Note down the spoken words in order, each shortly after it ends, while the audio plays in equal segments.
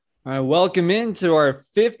All right, welcome into our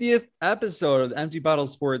 50th episode of the Empty Bottle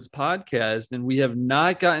Sports podcast, and we have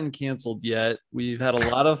not gotten canceled yet. We've had a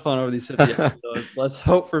lot of fun over these 50 episodes. Let's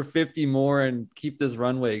hope for 50 more and keep this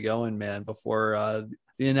runway going, man, before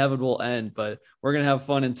the inevitable end. But we're gonna have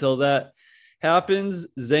fun until that happens.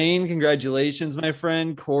 Zane, congratulations, my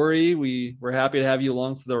friend. Corey, we're happy to have you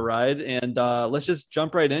along for the ride, and let's just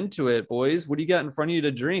jump right into it, boys. What do you got in front of you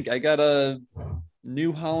to drink? I got a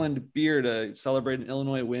New Holland beer to celebrate an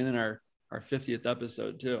Illinois win in our 50th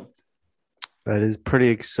episode too. That is pretty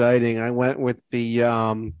exciting. I went with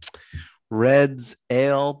the Reds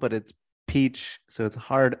Ale, but it's peach, so it's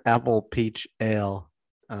hard apple peach ale.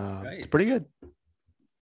 It's Right. pretty good.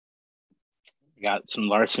 Got some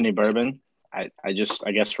Larceny bourbon. I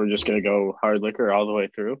guess we're just gonna go hard liquor all the way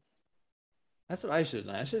through. That's what I should have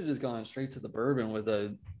done. I should have just gone straight to the bourbon with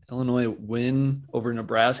a Illinois win over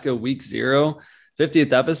Nebraska week 0.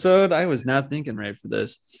 50th episode. I was not thinking right for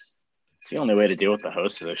this. It's the only way to deal with the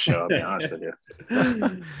host of this show, I'll be honest with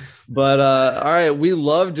you. But all right, we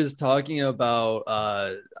love just talking about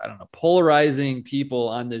I don't know, polarizing people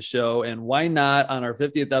on this show, and why not on our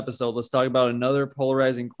 50th episode let's talk about another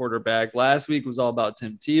polarizing quarterback. Last week was all about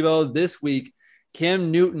Tim Tebow. This week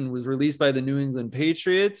Cam Newton was released by the New England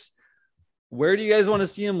Patriots. Where do you guys want to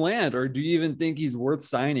see him land, or do you even think he's worth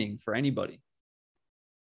signing for anybody?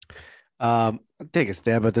 I'll take a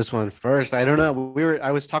stab at this one first. I don't know.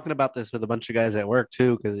 I was talking about this with a bunch of guys at work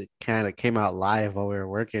too, because it kind of came out live while we were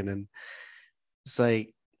working. And it's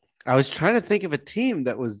like, I was trying to think of a team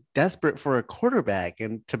that was desperate for a quarterback.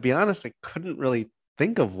 And to be honest, I couldn't really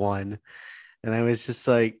think of one. And I was just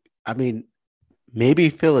like, I mean, maybe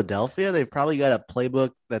Philadelphia. They've probably got a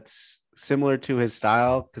playbook that's similar to his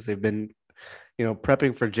style because they've been,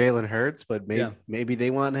 prepping for Jalen Hurts, but maybe they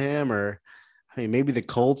want him, or I mean, maybe the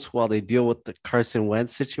Colts while they deal with the Carson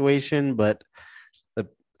Wentz situation. But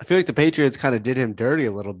I feel like the Patriots kind of did him dirty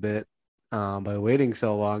a little bit by waiting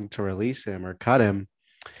so long to release him or cut him.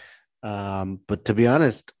 But to be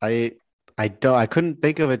honest, I couldn't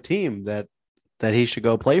think of a team that he should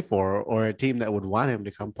go play for, or a team that would want him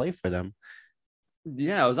to come play for them.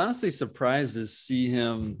 Yeah, I was honestly surprised to see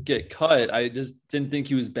him get cut. I just didn't think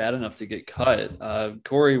he was bad enough to get cut.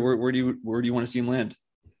 Corey, where do you want to see him land?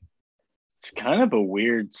 It's kind of a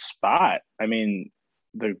weird spot. I mean,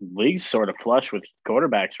 the league's sort of flush with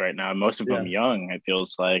quarterbacks right now, most of them young, it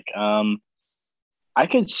feels like. I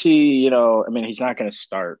could see, I mean, he's not going to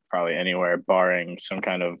start probably anywhere barring some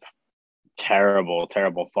kind of terrible,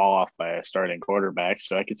 terrible fall off by a starting quarterback.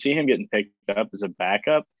 So I could see him getting picked up as a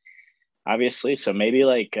backup, obviously. So maybe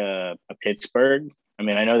like a Pittsburgh. I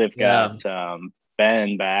mean, I know they've got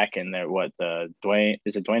Ben back, and they're Dwayne,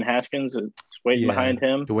 is it Dwayne Haskins that's waiting behind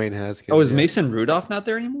him? Dwayne Haskins. Oh, is Mason Rudolph not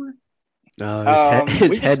there anymore? No,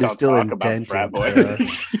 his head is still indented. Frat boy.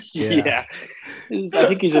 Yeah. I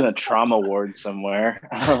think he's in a trauma ward somewhere.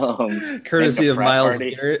 Courtesy of Myles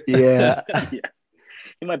Garrett. Yeah.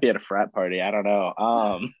 He might be at a frat party. I don't know.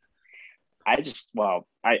 I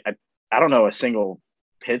don't know a single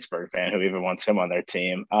Pittsburgh fan who even wants him on their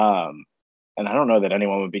team. And I don't know that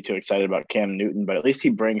anyone would be too excited about Cam Newton, but at least he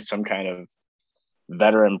brings some kind of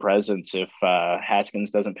veteran presence if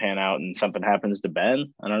Haskins doesn't pan out and something happens to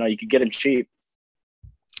Ben. I don't know. You could get him cheap.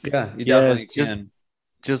 Yeah, you definitely can.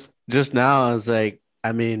 Just now, I was like,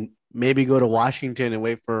 I mean, maybe go to Washington and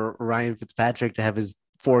wait for Ryan Fitzpatrick to have his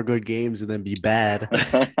 4 good games and then be bad.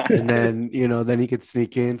 And then, then he could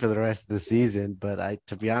sneak in for the rest of the season. But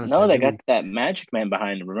to be honest, they got that Magic Man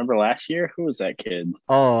behind him. Remember last year? Who was that kid?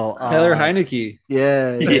 Oh, Taylor Heineke.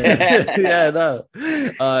 Yeah.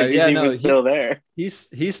 He's still there.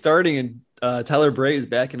 He's starting, and Tyler Bray is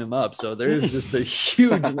backing him up. So there's just a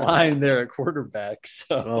huge line there at quarterback.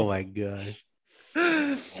 So, oh my gosh.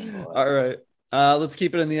 All right. Let's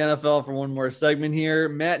keep it in the NFL for one more segment here.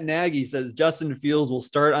 Matt Nagy says Justin Fields will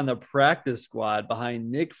start on the practice squad behind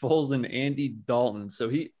Nick Foles and Andy Dalton. So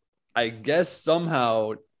I guess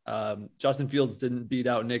somehow Justin Fields didn't beat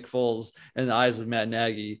out Nick Foles in the eyes of Matt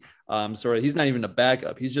Nagy. So he's not even a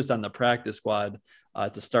backup. He's just on the practice squad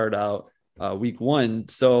to start out week 1.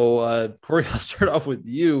 So Corey, I'll start off with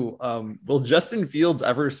you. Will Justin Fields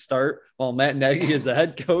ever start while Matt Nagy is the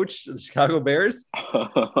head coach of the Chicago Bears?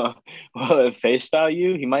 Well, at face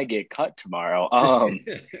value, he might get cut tomorrow.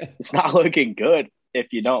 It's not looking good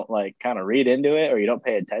if you don't kind of read into it or you don't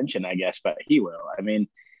pay attention, I guess, but he will. I mean,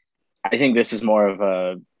 I think this is more of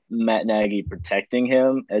a Matt Nagy protecting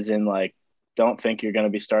him, as in don't think you're going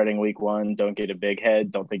to be starting week 1. Don't get a big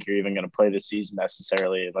head. Don't think you're even going to play this season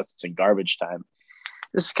necessarily unless it's in garbage time.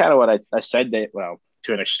 This is kind of what I said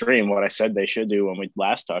to an extreme, what I said they should do when we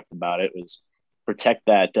last talked about it was protect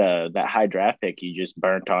that high draft pick you just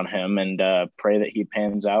burnt on him, and pray that he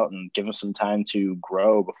pans out and give him some time to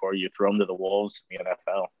grow before you throw him to the wolves in the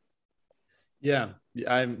NFL. Yeah,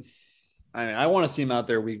 I want to see him out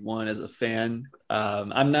there week one as a fan.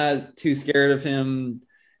 I'm not too scared of him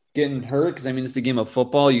getting hurt because, I mean, it's the game of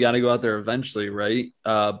football. You got to go out there eventually, right?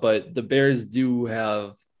 But the Bears do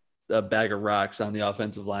have a bag of rocks on the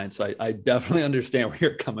offensive line. So I definitely understand where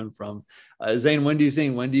you're coming from. Zane, when do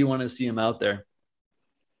you want to see him out there?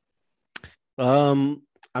 I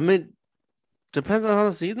mean, depends on how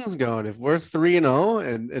the season's going. If we're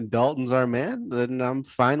 3-0 and Dalton's our man, then I'm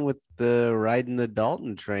fine with the riding the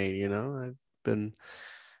Dalton train. You know,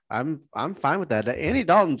 I'm fine with that. Andy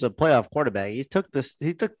Dalton's a playoff quarterback. He took the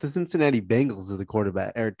Cincinnati Bengals to the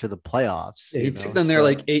quarterback or to the playoffs. Yeah, he took them there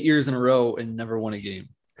like 8 years in a row and never won a game.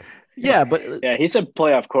 Yeah, but yeah, he's a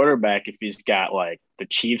playoff quarterback if he's got like the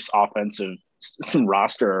Chiefs offensive some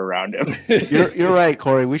roster around him. You're right,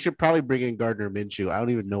 Corey. We should probably bring in Gardner Minshew. I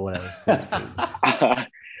don't even know what I was thinking.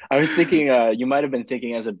 I was thinking you might have been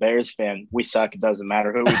thinking as a Bears fan, we suck. It doesn't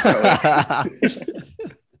matter who we throw.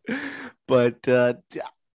 But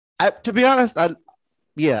to be honest,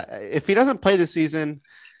 if he doesn't play this season,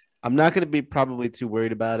 I'm not going to be probably too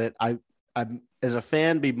worried about it. I'm as a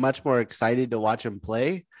fan be much more excited to watch him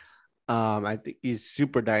play. I think he's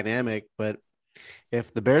super dynamic, but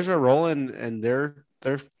if the Bears are rolling and they're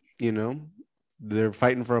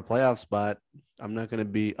fighting for a playoff spot, I'm not going to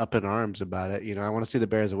be up in arms about it. You know, I want to see the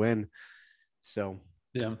Bears win. So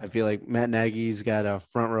yeah, I feel like Matt Nagy's got a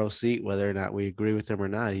front row seat, whether or not we agree with him or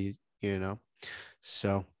not.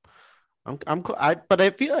 So but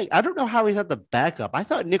I feel like I don't know how he's at the backup. I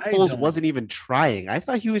thought Nick Foles wasn't even trying. I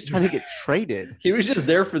thought he was trying to get traded. He was just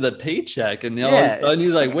there for the paycheck, and all of a sudden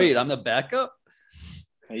he's like, "Wait, I'm the backup."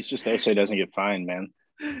 He's just there so he doesn't get fined, man.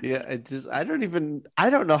 Yeah, I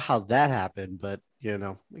don't know how that happened, but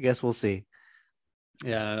I guess we'll see.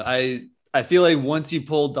 Yeah, I feel like once you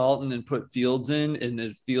pull Dalton and put Fields in, and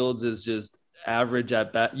if Fields is just average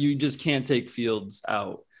at bat, you just can't take Fields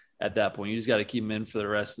out at that point. You just got to keep him in for the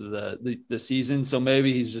rest of the season. So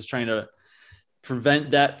maybe he's just trying to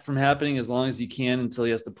prevent that from happening as long as he can until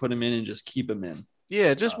he has to put him in and just keep him in.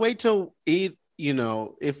 Yeah, just wait till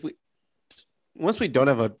once we don't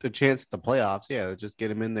have a chance at the playoffs, just get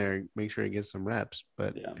him in there and make sure he gets some reps.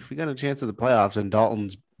 But if we got a chance at the playoffs and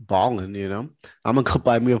Dalton's balling, I'm gonna go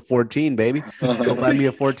buy me a 14, baby. Go buy me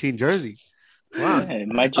a 14 jersey. Wow. Yeah, it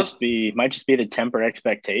might just be to temper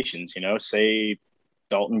expectations. Say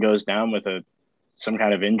Dalton goes down with some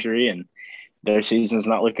kind of injury and their season's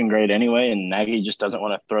not looking great anyway, and Nagy just doesn't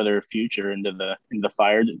want to throw their future into the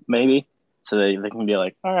fire, maybe. So they can be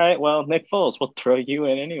like, all right, well, Nick Foles, we'll throw you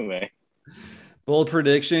in anyway. Bold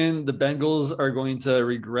prediction: the Bengals are going to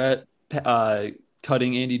regret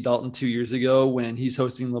cutting Andy Dalton 2 years ago when he's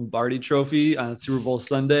hosting Lombardi Trophy on Super Bowl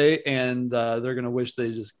Sunday, and they're going to wish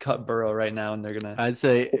they just cut Burrow right now, and they're going to... I'd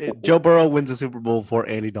say Joe Burrow wins the Super Bowl before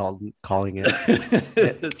Andy Dalton calling it.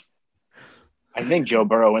 I think Joe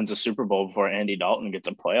Burrow wins the Super Bowl before Andy Dalton gets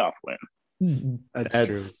a playoff win.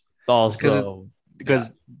 That's true. Also...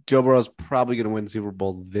 Because Joe Burrow's probably going to win Super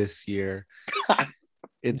Bowl this year.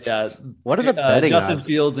 What are the betting Justin odds?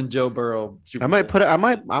 Fields and Joe Burrow. I might put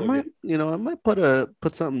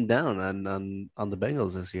something down on the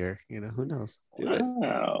Bengals this year. Who knows?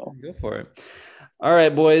 Wow. Go for it. All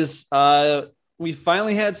right, boys. We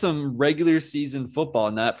finally had some regular season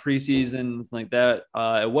football, not preseason like that.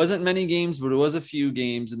 It wasn't many games, but it was a few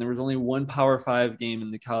games, and there was only one Power 5 game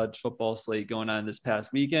in the college football slate going on this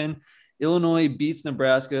past weekend. Illinois beats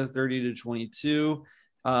Nebraska 30-22.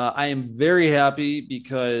 I am very happy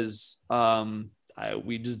because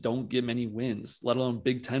we just don't get many wins, let alone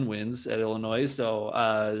Big Ten wins at Illinois.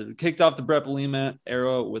 So kicked off the Brett Bielema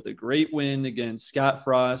era with a great win against Scott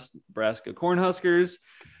Frost, Nebraska Cornhuskers.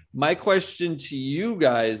 My question to you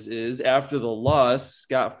guys is, after the loss,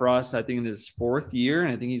 Scott Frost, I think in his 4th year,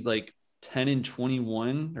 and I think he's like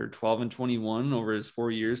 10-21 or 12-21 over his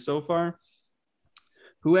 4 years so far.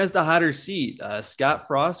 Who has the hotter seat, Scott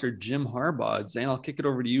Frost or Jim Harbaugh? Zane, I'll kick it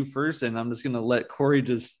over to you first, and I'm just going to let Corey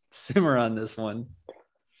just simmer on this one.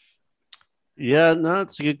 Yeah, no,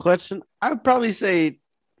 it's a good question. I'd probably say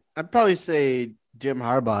Jim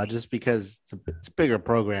Harbaugh, just because it's a bigger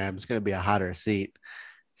program. It's going to be a hotter seat.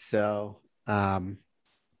 So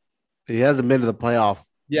he hasn't been to the playoff.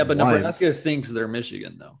 Yeah, but once. Nebraska thinks they're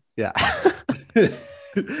Michigan, though. Yeah.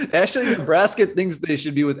 Actually, Nebraska thinks they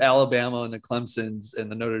should be with Alabama and the Clemsons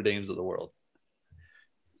and the Notre Dames of the world.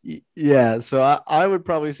 Yeah, so I would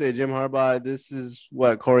probably say Jim Harbaugh. This is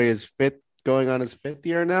what Corey is going on his 5th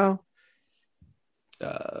year now.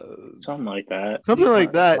 Something like that. Something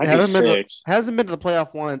like that. Might be six. Hasn't been to the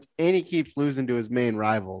playoff once, and he keeps losing to his main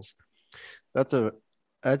rivals. That's a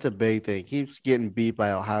big thing. Keeps getting beat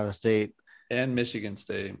by Ohio State and Michigan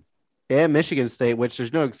State. And Michigan State, which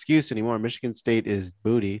there's no excuse anymore. Michigan State is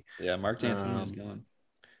booty. Yeah, Mark D'Antoni is going.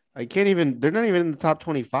 They're not even in the top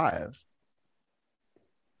 25.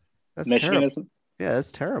 That's Michigan terrible. isn't? Yeah,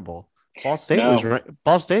 that's terrible. Ball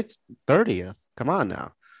State's 30th. Come on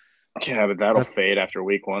now. Yeah, but that'll fade after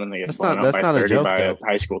week one, and they get blown that's up by not 30 a joke, by though. a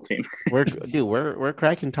high school team. We're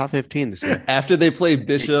cracking top 15 this year. After they play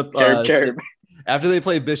Bishop, after they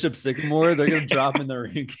play Bishop Sycamore, they're gonna drop in the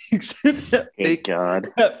rankings.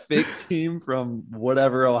 That fake team from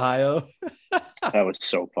whatever Ohio. That was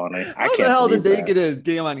so funny. How the hell did they get a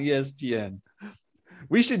game on ESPN?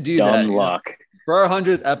 We should do that. Dumb luck. For our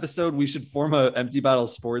 100th episode, we should form a Empty Bottle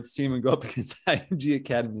Sports team and go up against IMG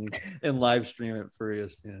Academy and live stream it for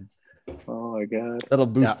ESPN. Oh my god, that'll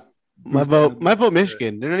boost. My vote,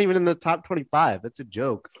 Michigan. They're not even in the top 25. That's a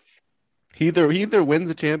joke. He either wins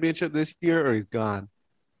the championship this year or he's gone.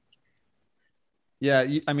 Yeah,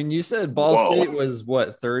 you said Ball State was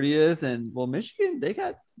what 30th, and Michigan they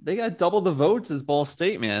got double the votes as Ball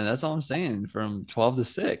State, man. That's all I'm saying, from 12 to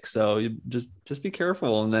 6. So you just be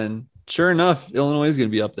careful, and then sure enough, Illinois is going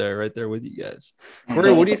to be up there, right there with you guys.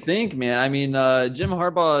 Corey, what do you think, man? I mean, Jim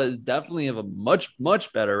Harbaugh is definitely have a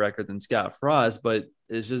much better record than Scott Frost, but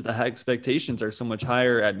it's just the expectations are so much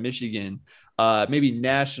higher at Michigan, maybe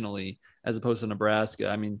nationally, as opposed to Nebraska.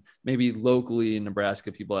 I mean, maybe locally in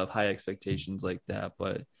Nebraska, people have high expectations like that,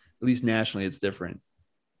 but at least nationally, it's different.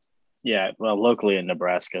 Yeah, well, locally in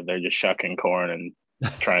Nebraska, they're just shucking corn and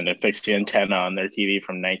trying to fix the antenna on their TV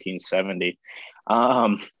from 1970.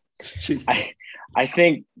 I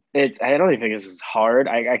think I don't even think this is hard.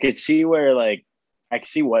 I could see where, like, I can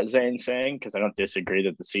see what Zane's saying, because I don't disagree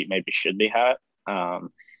that the seat maybe should be hot.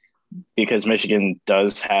 Because Michigan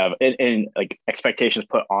does have and like expectations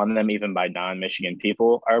put on them even by non-Michigan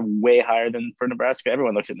people are way higher than for Nebraska.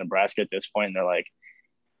 Everyone looks at Nebraska at this point and they're like,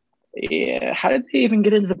 yeah, how did they even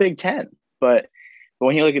get into the Big Ten? But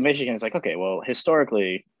when you look at Michigan, it's like, okay, well,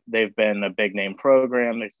 historically they've been a big name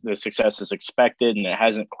program. The success is expected, and it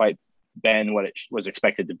hasn't quite been what it was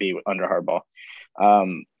expected to be under Harbaugh.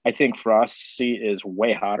 I think Frost's seat is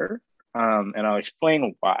way hotter, and I'll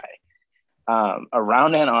explain why.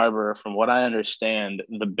 Around Ann Arbor, from what I understand,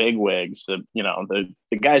 the bigwigs, the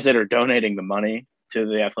guys that are donating the money to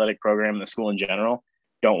the athletic program and the school in general,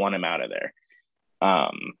 don't want him out of there. I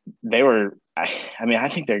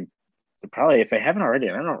think they're probably, if they haven't already,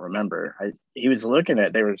 and I don't remember, he was looking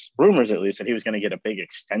at, there was rumors at least that he was going to get a big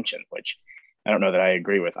extension, which I don't know that I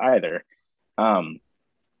agree with either.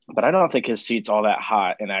 But I don't think his seat's all that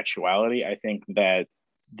hot in actuality. I think that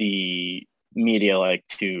the media like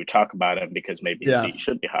to talk about him because maybe his seat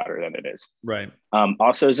should be hotter than it is. Right.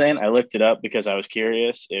 Also, Zane, I looked it up because I was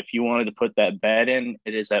curious. If you wanted to put that bet in,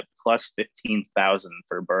 it is at plus 15,000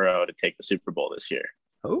 for Burrow to take the Super Bowl this year.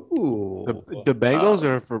 Oh, the Bengals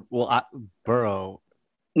are for Burrow.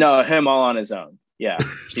 No, him all on his own. Yeah,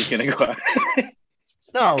 he's gonna go out.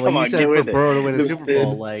 No, like you said, for Burrow to win a Super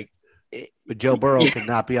Bowl, but Joe Burrow could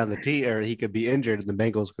not be on the team, or he could be injured, and the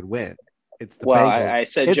Bengals could win. It's the Bengals. I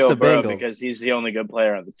said Joe Burrow because he's the only good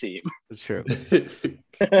player on the team. That's true.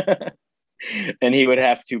 And he would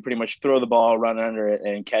have to pretty much throw the ball, run under it,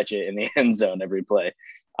 and catch it in the end zone every play.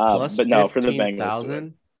 But no, for the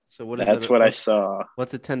Bengals. So what is that's what I saw.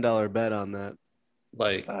 What's a $10 bet on that?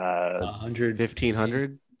 Like 100,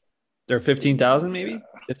 1,500. They're 15,000, maybe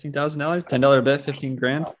 $15,000. $10 bet, 15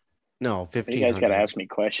 grand. No, 15. You guys got to ask me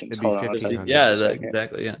questions. Hold on. Yeah,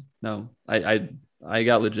 exactly. Yeah. No, I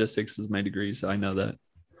got logistics as my degree, so I know that.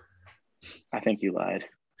 I think you lied.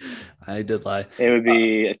 I did lie. It would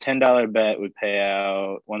be a $10 bet would pay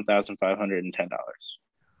out $1,510.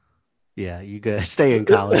 Yeah, you gotta stay in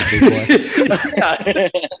college, big boy.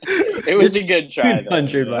 It was a good try.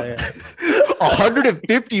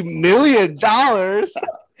 $150 million.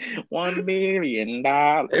 $1 million.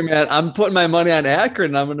 Hey man, I'm putting my money on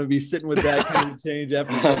Akron. I'm gonna be sitting with that kind of change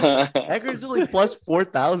after. Akron's only plus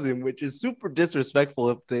 4,000, which is super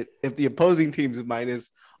disrespectful if the opposing team's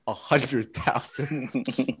minus 100,000. You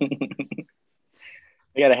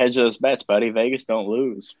gotta hedge those bets, buddy. Vegas don't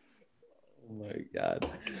lose. Oh my god.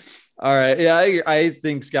 All right. Yeah, I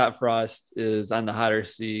think Scott Frost is on the hotter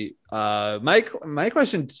seat. My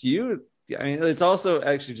question to you, I mean, it's also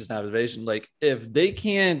actually just an observation. Like, if they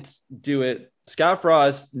can't do it, Scott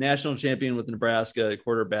Frost, national champion with Nebraska,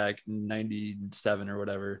 quarterback in 97 or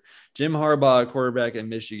whatever, Jim Harbaugh, quarterback at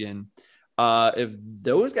Michigan. If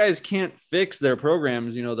those guys can't fix their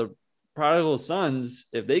programs, the prodigal sons,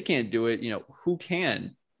 if they can't do it, who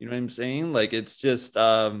can? You know what I'm saying? Like, it's just,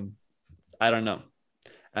 I don't know.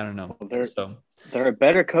 Well, there are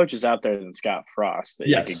better coaches out there than Scott Frost that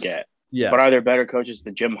you could get. Yes. But are there better coaches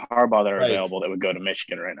than Jim Harbaugh that are Right. available that would go to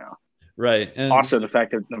Michigan right now? Right. And also, the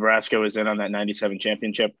fact that Nebraska was in on that 97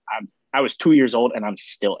 championship, I was 2 years old and I'm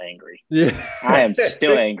still angry. Yeah. I am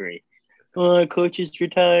still angry. Oh, coaches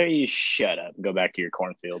retire. You shut up. Go back to your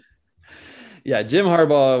cornfield. Yeah, Jim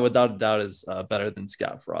Harbaugh, without a doubt, is better than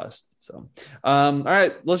Scott Frost. So, all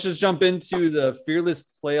right, let's just jump into the Fearless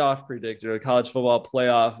Playoff Predictor, the college football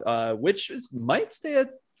playoff, which might stay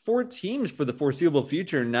at 4 teams for the foreseeable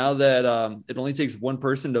future now that it only takes one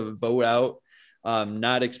person to vote out,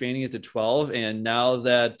 not expanding it to 12. And now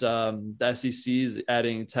that the SEC is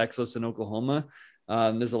adding Texas and Oklahoma,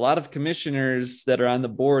 there's a lot of commissioners that are on the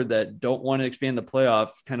board that don't want to expand the playoff,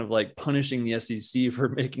 kind of like punishing the SEC for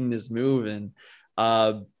making this move. And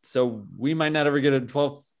so we might not ever get a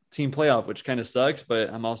 12-team playoff, which kind of sucks, but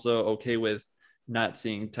I'm also okay with not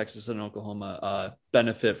seeing Texas and Oklahoma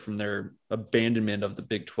benefit from their abandonment of the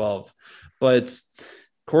Big 12. But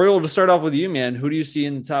Corey, we'll just start off with you, man. Who do you see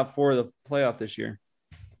in the top 4 of the playoff this year?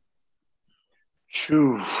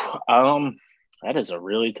 That is a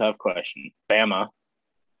really tough question. Bama.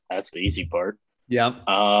 That's the easy part. Yeah.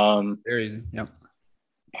 Very easy. Yep.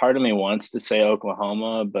 Part of me wants to say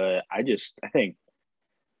Oklahoma, but I think,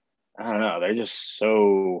 I don't know. They're just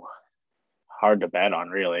so hard to bet on,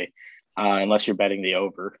 really, unless you're betting the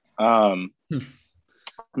over. I'm going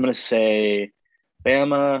to say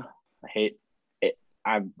Bama. I hate it.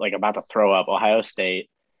 I'm like about to throw up. Ohio State.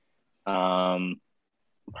 Probably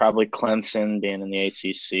Clemson being in the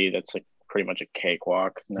ACC. That's like pretty much a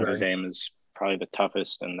cakewalk. Notre Dame is probably the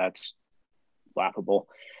toughest, and that's laughable.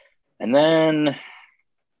 And then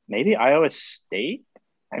maybe Iowa State.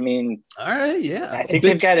 I mean, all right, yeah. I think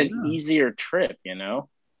they've got an easier trip,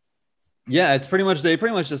 Yeah, it's pretty much, they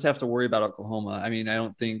pretty much just have to worry about Oklahoma. I mean, I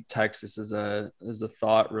don't think Texas is a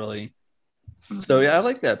thought really. So yeah, I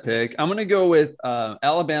like that pick. I'm gonna go with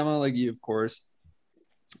Alabama, like you, of course.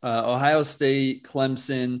 Ohio State,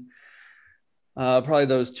 Clemson. Probably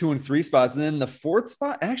those 2 and 3 spots. And then the 4th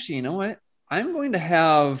spot, actually, you know what? I'm going to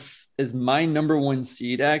have as my number 1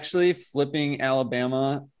 seed, actually, flipping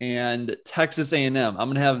Alabama and Texas A&M. I'm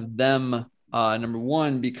going to have them number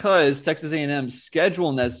 1 because Texas A&M's schedule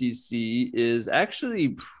in the SEC is actually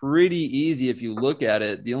pretty easy if you look at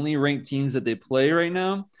it. The only ranked teams that they play right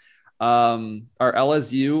now are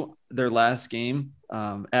LSU, their last game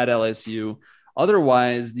at LSU.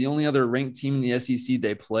 Otherwise, the only other ranked team in the SEC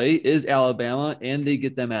they play is Alabama, and they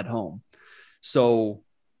get them at home. So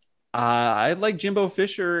I like Jimbo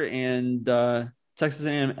Fisher and Texas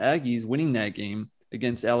A&M Aggies winning that game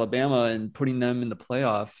against Alabama and putting them in the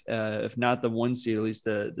playoff, if not the 1 seed, at least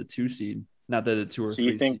the 2 seed. Not that the 2 or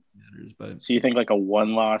 3 seed matters. But so you think like a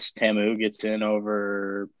 1-loss TAMU gets in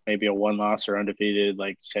over maybe a 1-loss or undefeated,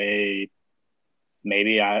 like say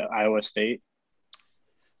maybe Iowa State?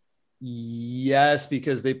 Yes,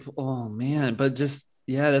 because but just,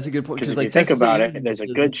 yeah, that's a good point. Because if you think about it, there's a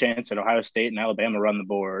good chance that Ohio State and Alabama run the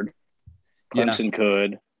board. Clemson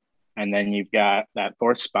could, and then you've got that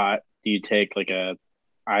 4th spot. Do you take like a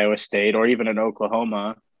Iowa State or even an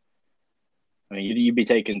Oklahoma? I mean, you'd be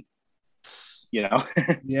taking, Yeah,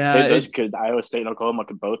 Iowa State and Oklahoma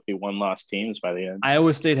could both be 1-loss teams by the end.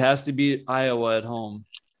 Iowa State has to beat Iowa at home.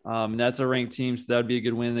 That's a ranked team, so that would be a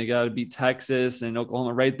good win. They got to beat Texas and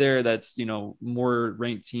Oklahoma right there. That's, more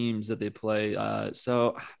ranked teams that they play.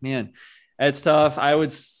 So, man, it's tough. I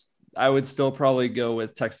would still probably go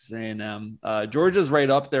with Texas A&M. Georgia's right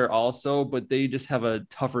up there also, but they just have a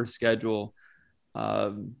tougher schedule.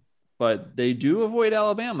 But they do avoid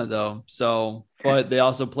Alabama though. So, but they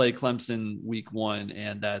also play Clemson week 1,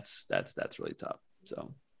 and that's really tough.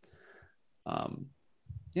 So,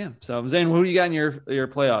 yeah. So Zane, who do you got in your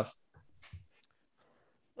playoff?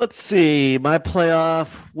 Let's see. My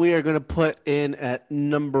playoff, we are going to put in at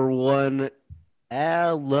number 1,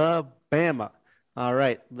 Alabama. All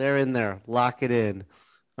right. They're in there. Lock it in.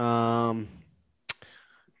 Number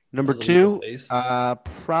 2,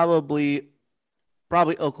 probably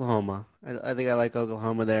Oklahoma. I think I like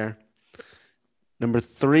Oklahoma there. Number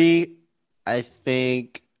 3, I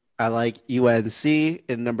think I like UNC.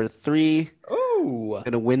 And number 3,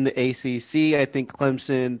 going to win the ACC. I think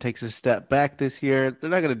Clemson takes a step back this year. They're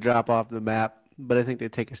not going to drop off the map, but I think they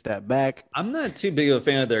take a step back. I'm not too big of a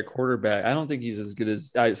fan of their quarterback. I don't think he's as good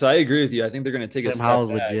as so I agree with you. I think they're going to take a step back.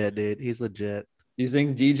 Howell's legit, dude. He's legit. You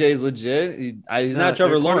think DJ's legit? He's not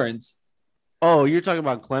Trevor Lawrence. Oh, you're talking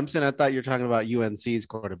about Clemson? I thought you were talking about UNC's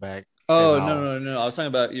quarterback. Oh, no. I was talking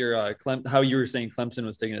about your how you were saying Clemson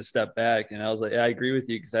was taking a step back, and I was like, yeah, I agree with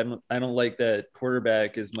you because I don't like that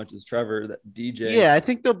quarterback as much as Trevor, that DJ. Yeah, I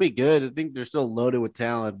think they'll be good. I think they're still loaded with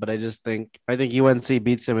talent, but I think UNC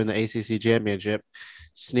beats them in the ACC championship,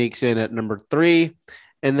 sneaks in at number 3,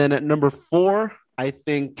 and then at number 4, I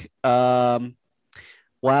think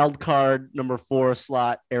wild card number 4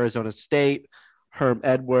 slot Arizona State, Herm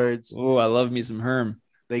Edwards. Oh, I love me some Herm.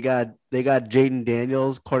 They got Jaden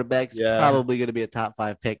Daniels, quarterback's Yeah. probably going to be a top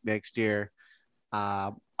 5 pick next year.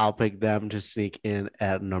 I'll pick them to sneak in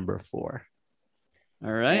at number 4.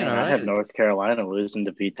 All right, Yeah, all right. I have North Carolina losing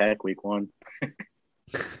to VTech week 1.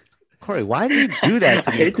 Corey, why do you do that to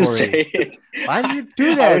I me, hate to Corey? say it. Why do you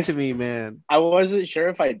do that to me, man? I wasn't sure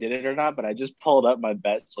if I did it or not, but I just pulled up my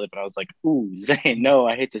bet slip and I was like, ooh, Zane, no,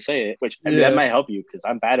 I hate to say it, which I mean, that might help you because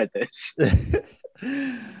I'm bad at this.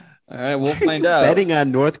 All right, we'll find out. Betting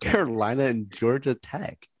on North Carolina and Georgia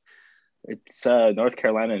Tech. It's North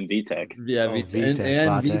Carolina and VTech. Yeah, VTech,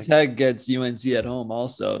 and VTech gets UNC at home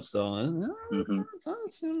also. So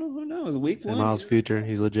who knows? Week Sam 1. Howell's future,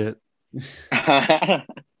 he's legit.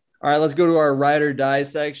 All right, let's go to our ride or die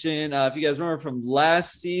section. If you guys remember from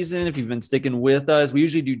last season, if you've been sticking with us, we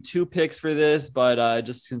usually do 2 picks for this, but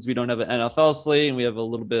just since we don't have an NFL slate and we have a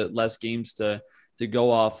little bit less games to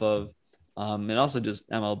go off of, and also just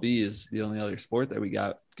MLB is the only other sport that we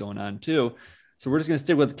got going on too. So we're just going to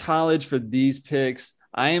stick with college for these picks.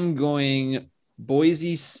 I am going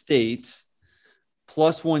Boise State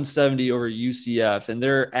plus 170 over UCF, and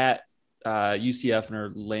they're at UCF in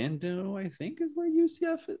Orlando, I think is where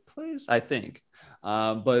UCF plays, I think.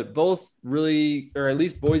 But both really, or at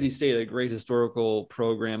least Boise State, a great historical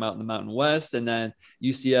program out in the Mountain West. And then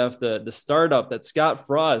UCF, the startup that Scott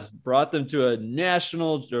Frost brought them to a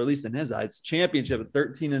national, or at least in his eyes, championship at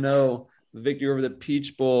 13-0, victory over the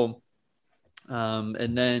Peach Bowl.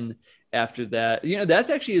 And then after that,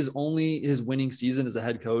 that's actually his winning season as a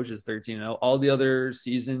head coach is 13-0. All the other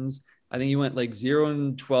seasons, I think he went like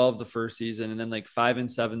 0-12 the first season, and then like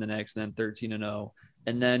 5-7 the next, and then 13-0.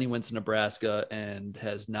 And then he went to Nebraska and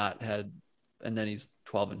has not had, and then he's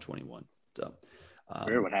 12-21. So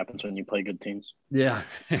weird what happens when you play good teams. Yeah.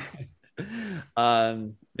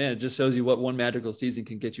 Man, it just shows you what one magical season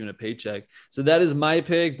can get you in a paycheck. So that is my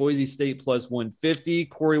pick, Boise State plus 150.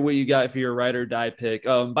 Corey, what you got for your ride or die pick?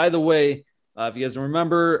 By the way, if you guys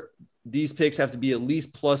remember, these picks have to be at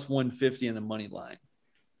least plus 150 in the money line.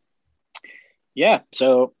 Yeah,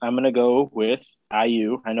 so I'm going to go with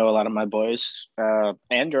IU. I know a lot of my boys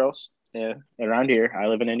and girls around here. I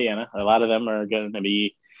live in Indiana. A lot of them are going to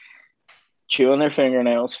be chewing their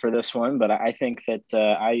fingernails for this one, but I think that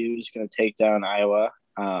IU is going to take down Iowa.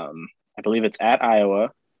 I believe it's at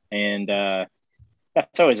Iowa, and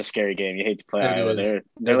that's always a scary game. You hate to play Iowa.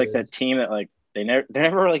 They're like that team that like they're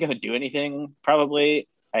never really going to do anything. Probably,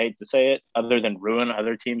 I hate to say it, other than ruin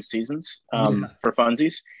other teams' seasons for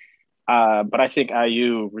funsies. But I think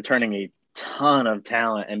IU returning a ton of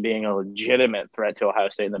talent and being a legitimate threat to Ohio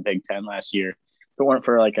State in the Big Ten last year. If it weren't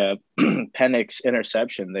for like a Penix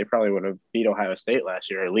interception, they probably would have beat Ohio State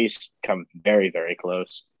last year, or at least come very, very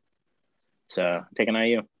close. So taking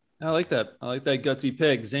IU. I like that. I like that gutsy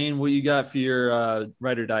pick. Zane, what you got for your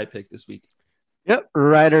ride or die pick this week? Yep,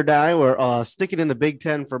 ride or die. We're sticking in the Big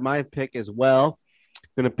Ten for my pick as well.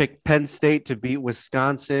 Going to pick Penn State to beat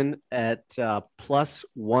Wisconsin at plus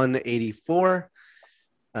 184.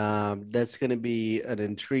 That's going to be an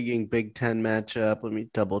intriguing Big Ten matchup. Let me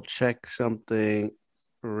double check something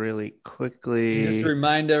really quickly. Just to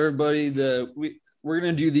remind everybody that we're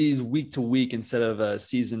going to do these week to week instead of a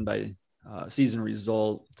season by season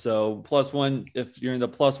result. So plus one, if you're in the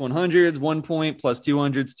plus 100s, 1 point, plus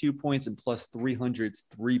 200s, 2 points, and plus 300s,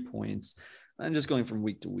 3 points. I'm just going from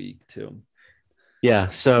week to week too. Yeah,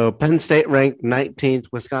 so Penn State ranked 19th,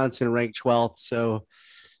 Wisconsin ranked 12th. So,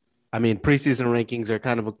 I mean, preseason rankings are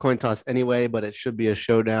kind of a coin toss anyway, but it should be a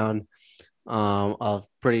showdown of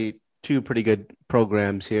two pretty good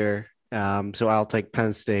programs here. So I'll take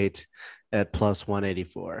Penn State at plus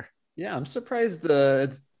 184. Yeah, I'm surprised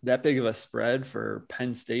it's that big of a spread for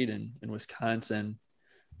Penn State and Wisconsin.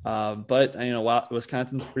 But,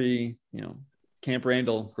 Wisconsin's pretty, Camp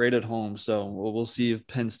Randall, great at home. So we'll see if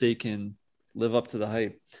Penn State can live up to the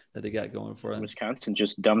hype that they got going for them. Wisconsin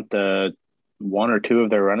just dumped one or two of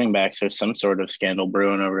their running backs. There's some sort of scandal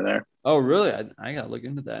brewing over there. Oh, really? I got to look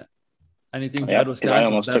into that. Anything bad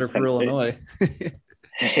Wisconsin's better for Illinois.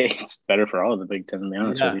 Hey, it's better for all of the Big Ten, to be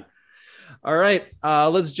honest with you. All right,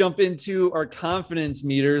 let's jump into our confidence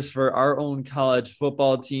meters for our own college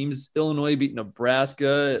football teams. Illinois beat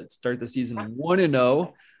Nebraska, start the season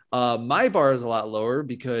 1-0. My bar is a lot lower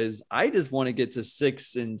because I just want to get to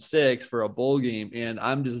 6-6 for a bowl game, and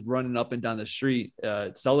I'm just running up and down the street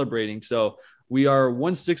celebrating. So we are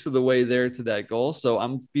 1/6 of the way there to that goal. So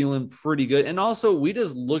I'm feeling pretty good. And also, we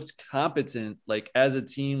just looked competent, like as a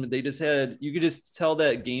team. They just had, you could just tell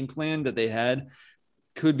that game plan that they had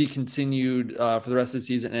could be continued for the rest of the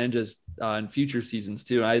season and just in future seasons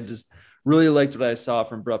too. I just really liked what I saw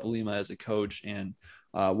from Brett Bielema as a coach and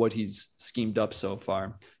what he's schemed up so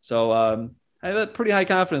far. So I have a pretty high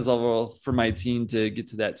confidence level for my team to get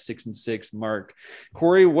to that 6-6 mark.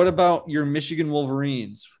 Corey, what about your Michigan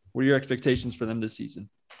Wolverines? What are your expectations for them this season?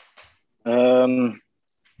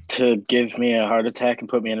 To give me a heart attack and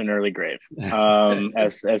put me in an early grave,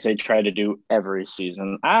 as they try to do every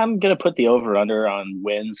season. I'm gonna put the over under on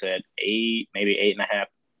wins at 8, maybe 8.5.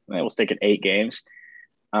 We'll stick at 8 games.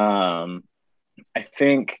 I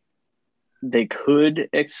think they could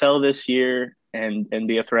excel this year and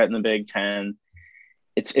be a threat in the Big Ten.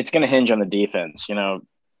 It's going to hinge on the defense. You know,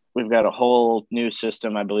 we've got a whole new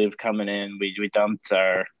system, I believe, coming in. We dumped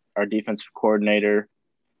our defensive coordinator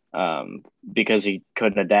because he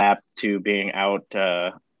couldn't adapt to being out,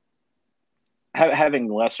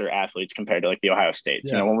 having lesser athletes compared to like the Ohio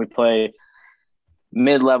States. Yeah. You know, when we play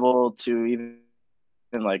mid-level to even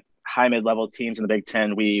like high mid-level teams in the Big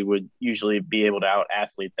Ten, we would usually be able to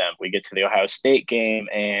out-athlete them. We get to the Ohio State game,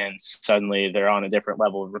 and suddenly they're on a different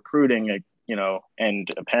level of recruiting, you know, and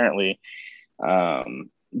apparently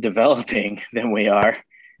developing than we are.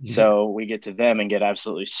 Mm-hmm. So we get to them and get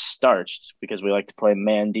absolutely starched because we like to play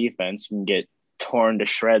man defense and get torn to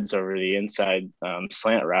shreds over the inside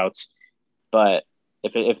slant routes. But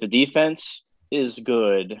if the defense is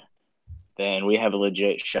good, then we have a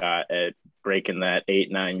legit shot at breaking that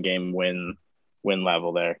 8-9 game win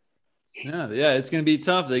level there. Yeah, it's going to be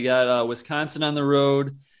tough. They got Wisconsin on the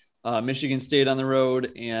road, Michigan State on the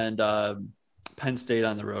road, and Penn State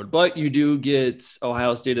on the road. But you do get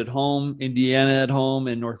Ohio State at home, Indiana at home,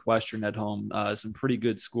 and Northwestern at home. Some pretty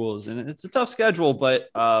good schools, and it's a tough schedule. But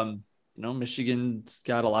you know, Michigan's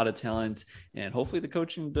got a lot of talent, and hopefully the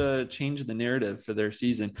coaching to change the narrative for their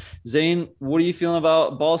season. Zane, what are you feeling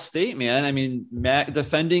about Ball State, man? I mean,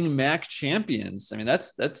 defending MAC champions. I mean,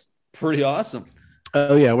 that's pretty awesome.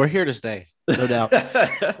 Oh yeah, we're here to stay, no doubt.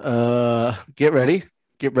 Get ready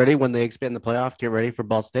when they expand the playoff. Get ready for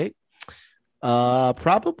Ball State.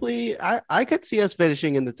 Probably, I could see us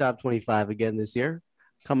finishing in the top 25 again this year.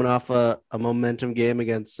 Coming off a momentum game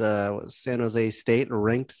against San Jose State,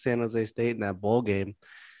 ranked San Jose State in that bowl game.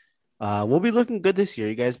 We'll be looking good this year.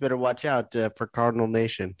 You guys better watch out for Cardinal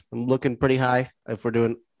Nation. I'm looking pretty high. If we're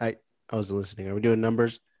doing, I was listening. Are we doing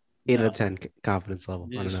numbers? 8 out of 10 confidence level.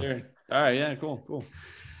 Yeah, I don't know. Sure. All right. Yeah. Cool. Who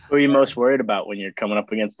are you most worried about when you're coming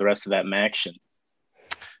up against the rest of that MACtion?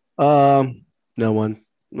 No one.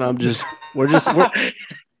 We're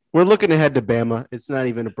looking ahead to Bama. It's not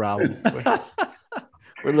even a problem.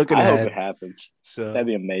 We're looking ahead. I hope it happens. So that'd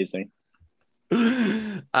be amazing.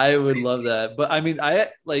 I would love that. But I mean, I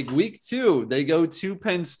like week 2, they go to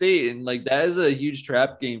Penn State, and like that is a huge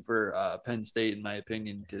trap game for Penn State, in my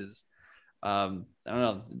opinion, because I don't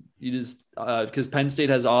know. You just because Penn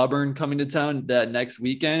State has Auburn coming to town that next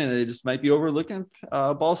weekend, and they just might be overlooking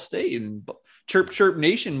Ball State, and Chirp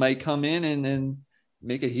Nation might come in and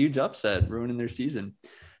make a huge upset, ruining their season.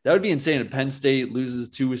 That would be insane if Penn State loses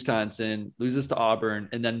to Wisconsin, loses to Auburn,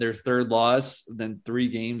 and then their third loss, then 3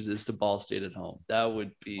 games is to Ball State at home. That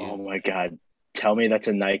would be. Oh my God. Tell me that's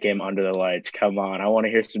a night game under the lights. Come on. I want to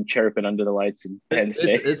hear some chirping under the lights in Penn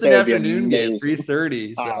State. It's an afternoon game,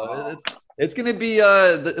 3:30. So it's going to be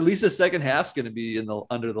at least the second half's going to be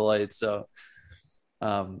under the lights. So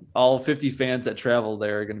all 50 fans that travel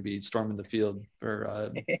there are going to be storming the field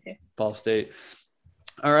for Ball State.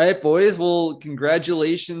 All right, boys. Well,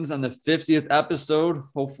 congratulations on the 50th episode.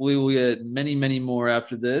 Hopefully we'll get many, many more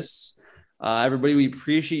after this. Everybody, we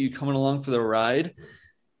appreciate you coming along for the ride.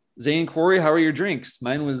 Zane, Corey, how are your drinks?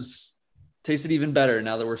 Mine tasted even better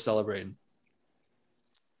now that we're celebrating.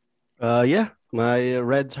 Yeah, my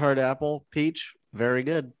Red's Hard Apple Peach, very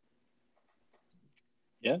good.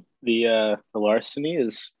 Yeah, the Larceny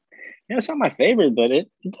is, it's not my favorite, but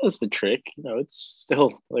it does the trick. It's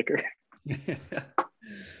still liquor.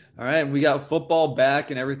 All right, we got football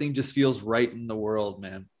back, and everything just feels right in the world,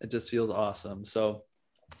 man. It just feels awesome. So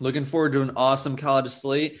looking forward to an awesome college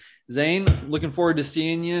slate. Zane, looking forward to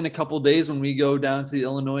seeing you in a couple of days when we go down to the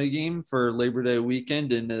Illinois game for Labor Day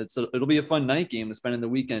weekend, and it'll be a fun night game to spend the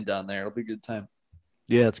weekend down there. It'll be a good time.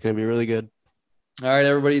 Yeah, it's going to be really good. All right,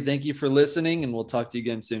 everybody, thank you for listening, and we'll talk to you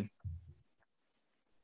again soon.